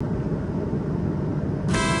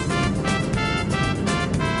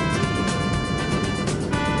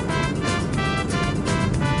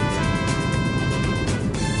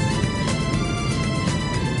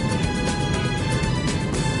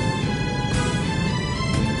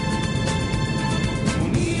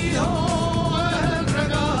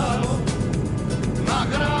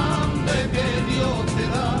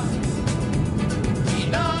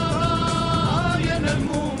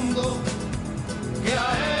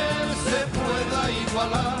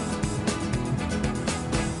igualar.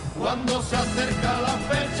 Cuando se acerca la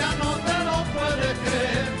fecha no te lo puedes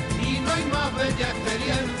creer, y no hay más bella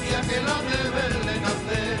experiencia que la de verle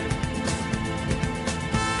nacer.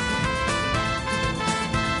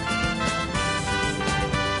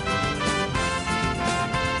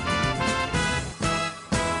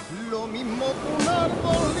 Lo mismo que un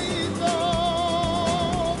arbolito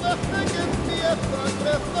desde que empieza a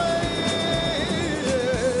crecer,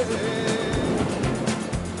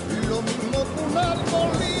 lo mismo que un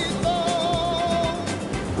arbolito,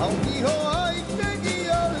 a un hijo hay que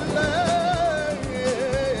guiarle,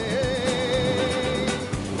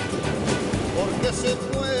 porque se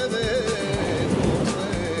puede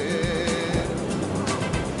correr,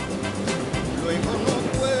 luego no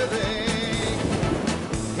puede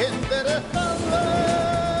enderezarle.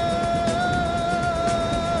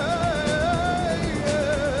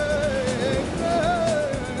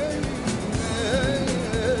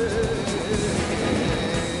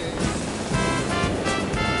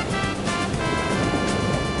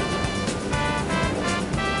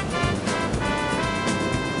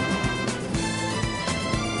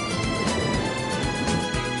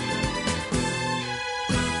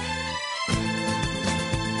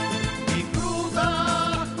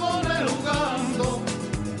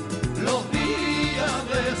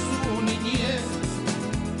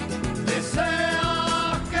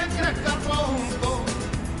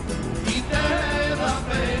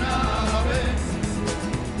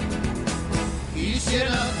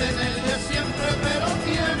 Quisiera tenerle siempre, pero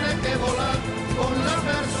tiene que volar con la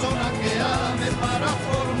persona que ame para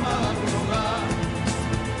formar un hogar.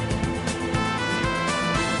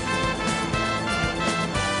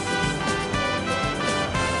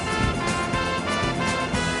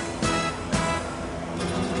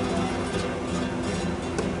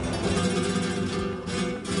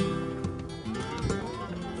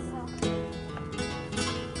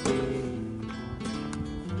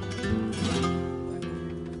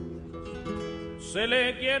 Se le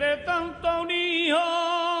quiere tanto a un hijo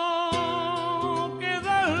que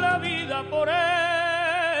da la vida por él.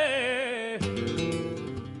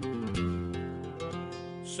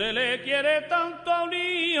 Se le quiere tanto a un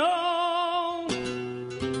hijo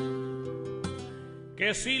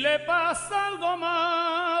que si le pasa algo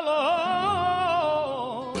malo,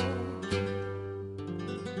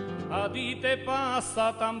 a ti te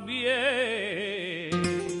pasa también.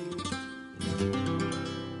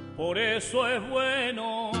 Por eso es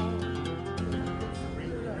bueno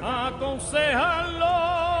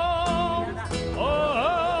aconsejarlo.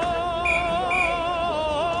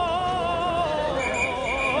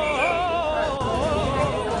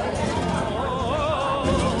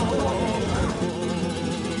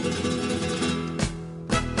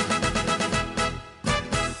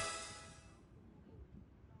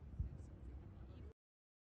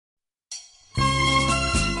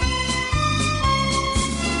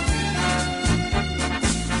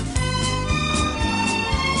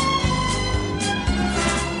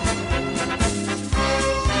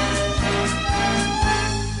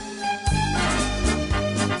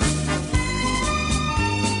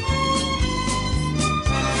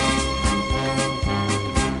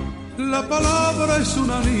 La palabra es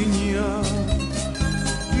una niña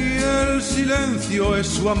y el silencio es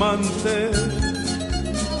su amante.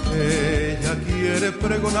 Ella quiere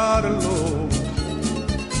pregonarlo,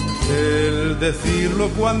 el decirlo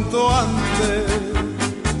cuanto antes,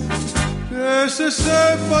 que se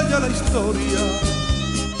sepa ya la historia,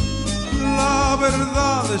 la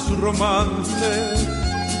verdad de su romance,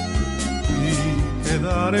 y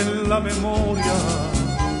quedar en la memoria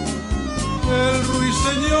el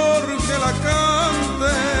ruiseñor que la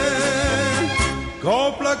cante,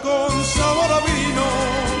 copla con sabor a vino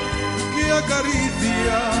que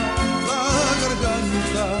acaricia la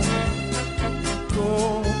garganta,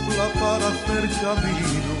 copla para hacer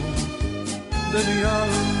camino de mi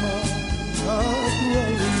alma a tu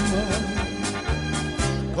alma,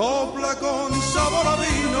 copla con sabor a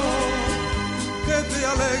vino que te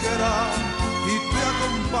alegra y te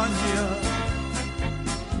acompaña,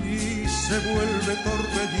 se vuelve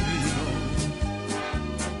torbellino,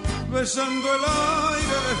 besando el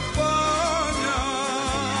aire de España.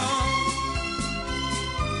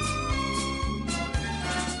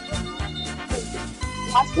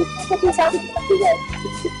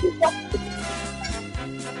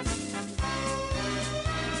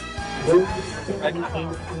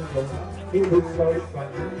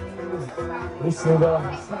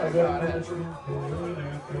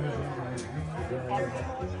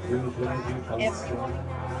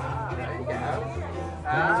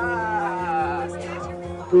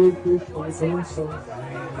 Porque foi tão sozinho.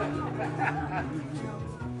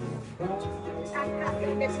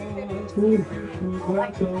 Porque foi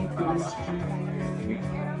tão triste.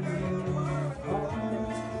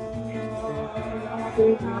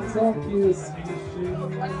 Beleza que existe,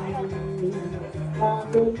 a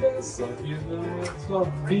beleza que não é só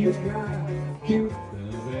vida, que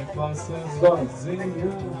também passa sozinha.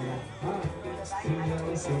 Se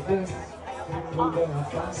não soubesse, quando ela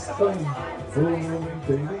passa, o mundo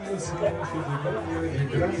inteiro se enche de glória e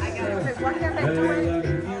graça. Ela é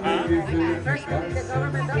menina que veio de casa,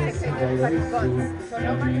 balançou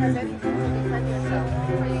a minha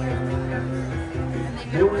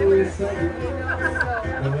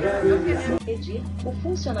Medir o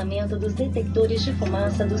funcionamento dos detectores de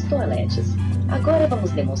fumaça dos toaletes. Agora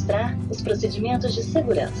vamos demonstrar os procedimentos de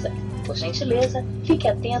segurança. Por gentileza, fique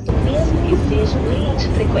atento mesmo que seja um cliente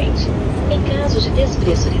frequente. Em caso de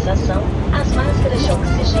despressurização, as máscaras de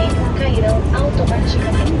oxigênio cairão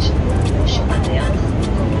automaticamente. Puxe uma delas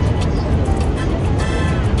com informações.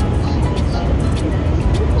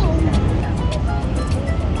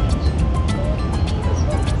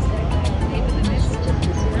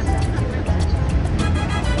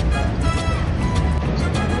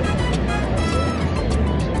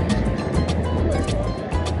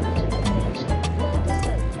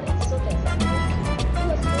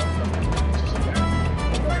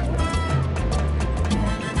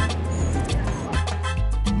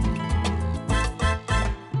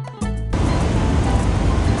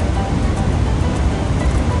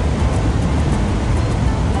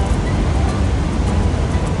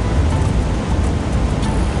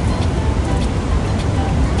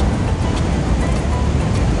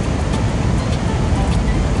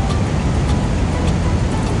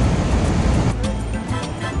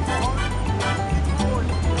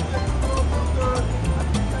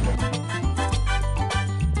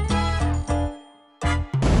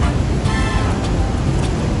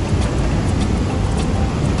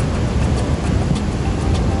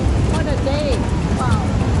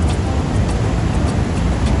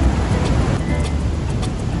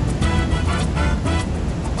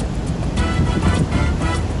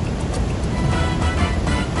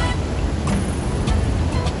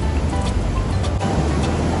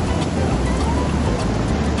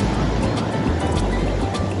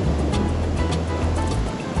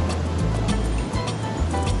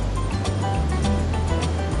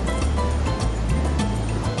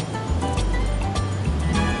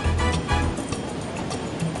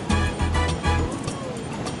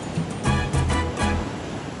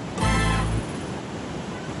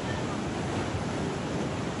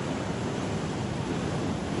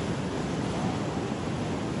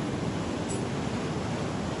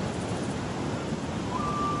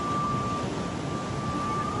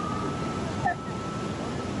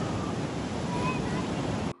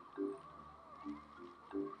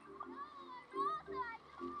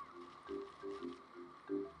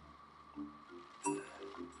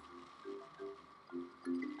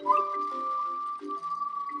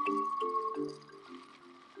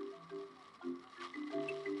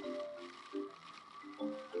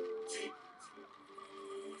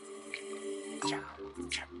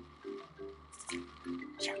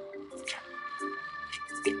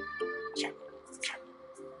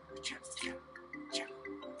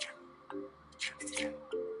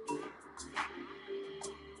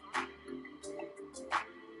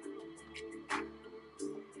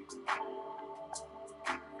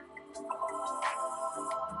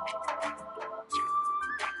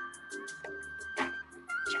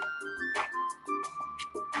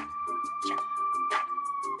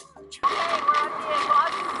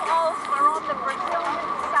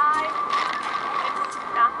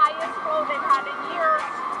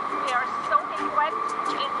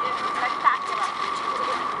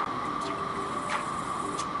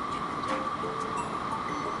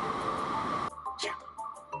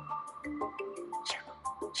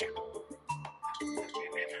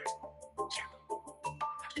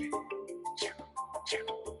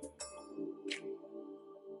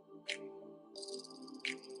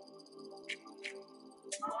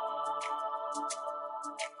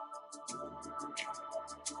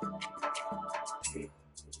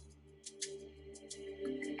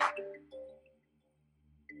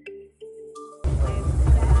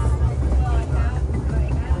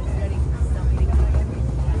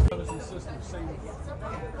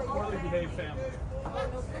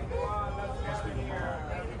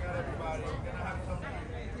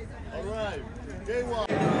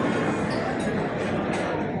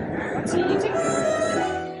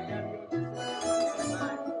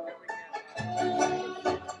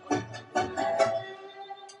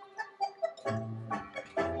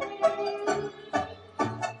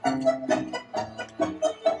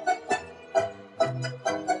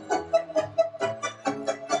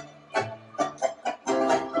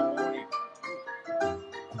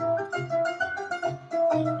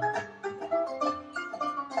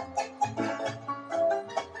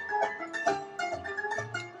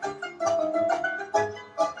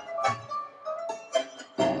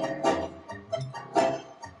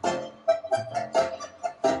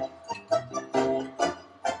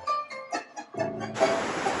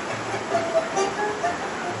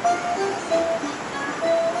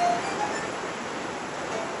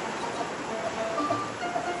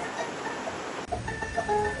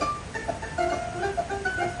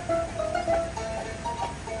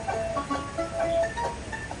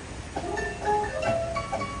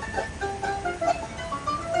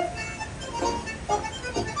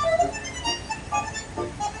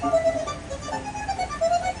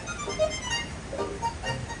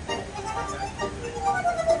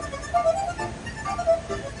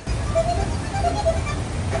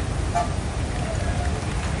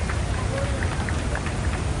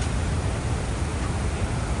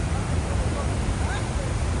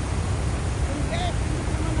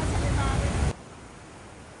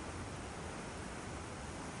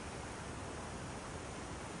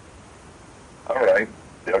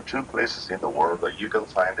 there are two places in the world that you can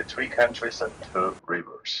find the three countries and two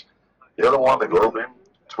rivers. The other one, the Golden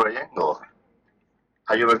Triangle.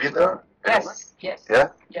 Have you ever been there? Yes, yes. Yeah?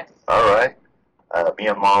 Yes. All right.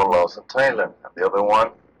 Myanmar, Laos, and Thailand. And the other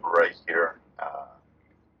one, right here,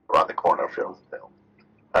 around the corner from Phil.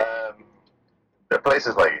 There are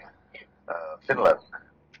places like Finland,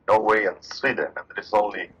 Norway, and Sweden, and there is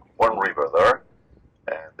only one river there.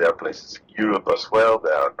 And there are places in Europe as well.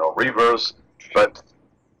 There are no rivers, but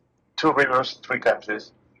two rivers, three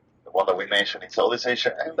countries. The one that we mentioned in Southeast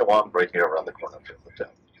Asia, and the one right here around the corner from the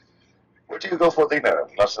hotel. Where did you go for dinner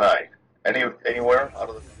last night? Anywhere out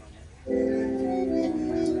of the...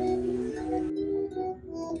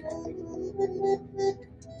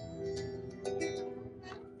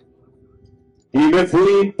 Y me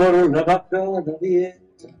fui por una bacana vieja,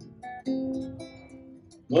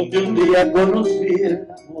 donde un día conocí el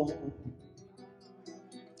amor,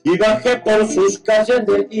 y bajé por sus calles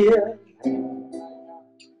de tierra,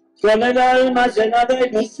 con el alma llena de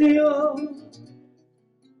ilusión,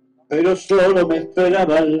 pero solo me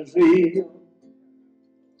esperaba el río,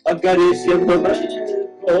 acariciándome el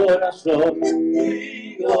corazón.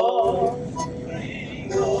 Río,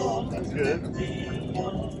 río, That's good.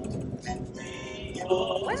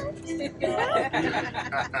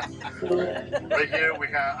 Right here we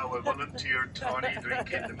have our volunteer Tony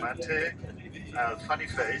drinking the mate. Funny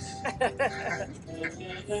face.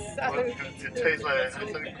 Well, it tastes like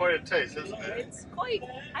it's an acquired taste, isn't it? It's quite.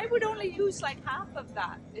 I would only use like half of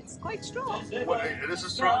that. It's quite strong. Well, it is a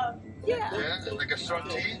strong. Yeah. Yeah, like a strong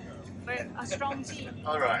tea. A strong tea.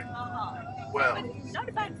 All right. Well, But not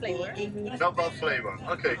a bad flavor. not bad flavor.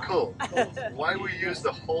 Okay, cool. Why we use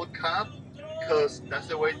the whole cup? Because that's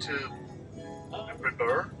the way to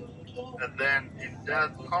prepare. And then in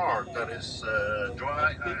that part that is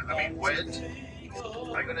dry, wet,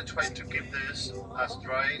 I'm gonna try to keep this as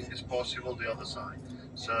dry as possible the other side.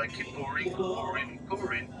 So I keep pouring, pouring,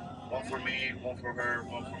 pouring. One for me, one for her,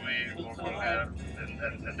 one for me, one for her,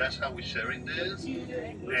 and that's how we're sharing this.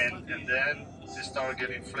 And then they start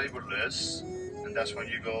getting flavorless, and that's when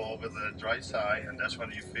you go over the dry side, and that's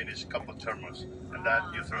when you finish a couple of thermos, and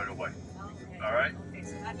that you throw it away. All right? Okay,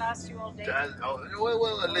 so that lasts you all day.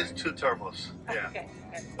 Well, at least 2 thermos. Yeah, Okay.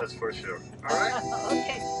 that's for sure. All right?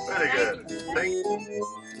 Okay. Very good. Thank you.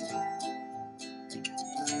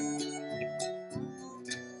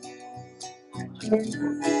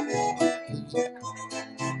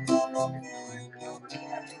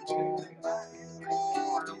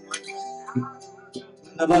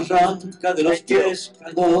 La barranca de los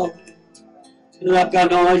pescadores, la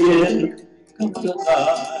canoa y el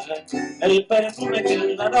camarotal, el perfume que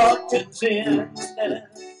en la noche enciende,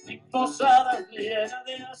 mi posada llena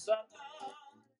de azahar.